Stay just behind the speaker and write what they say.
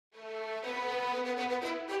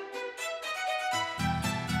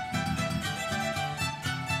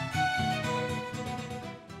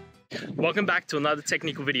Welcome back to another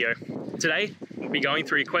technical video. Today, we'll be going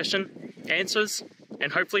through your question, answers,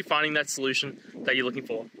 and hopefully finding that solution that you're looking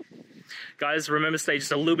for. Guys, remember to stay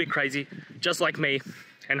just a little bit crazy, just like me,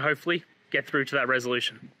 and hopefully get through to that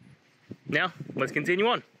resolution. Now, let's continue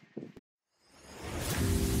on.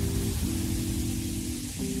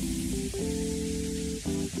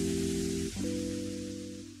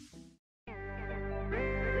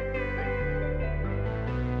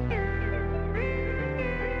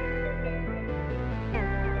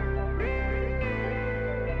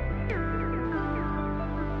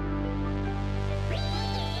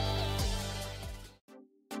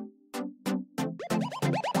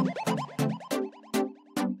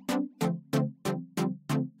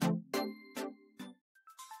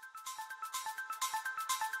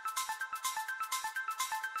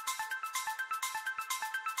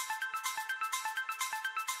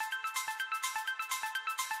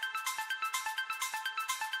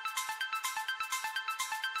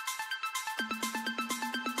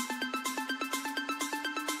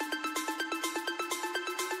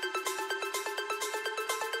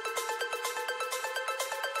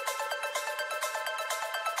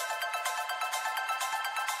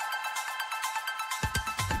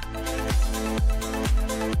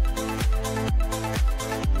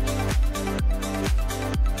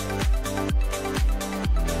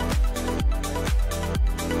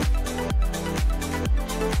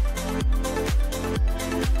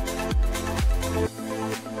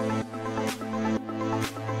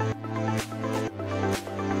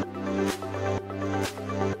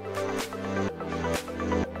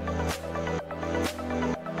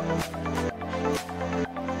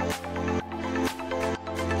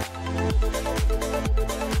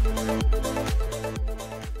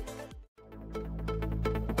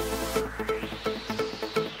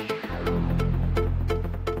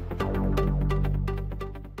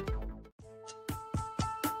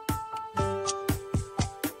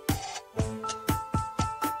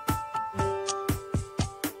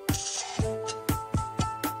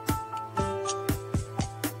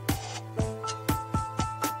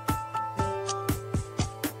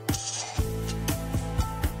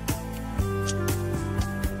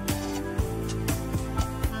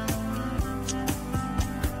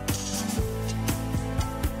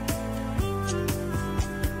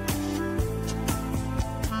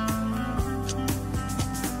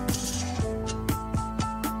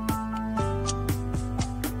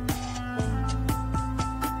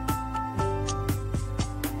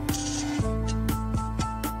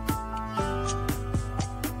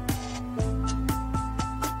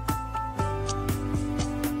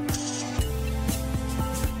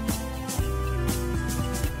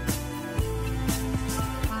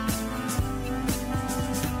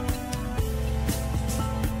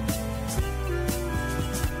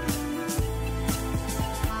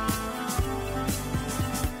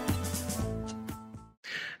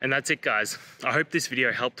 And that's it, guys. I hope this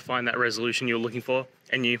video helped find that resolution you were looking for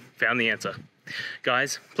and you found the answer.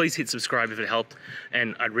 Guys, please hit subscribe if it helped,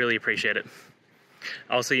 and I'd really appreciate it.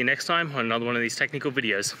 I'll see you next time on another one of these technical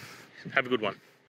videos. Have a good one.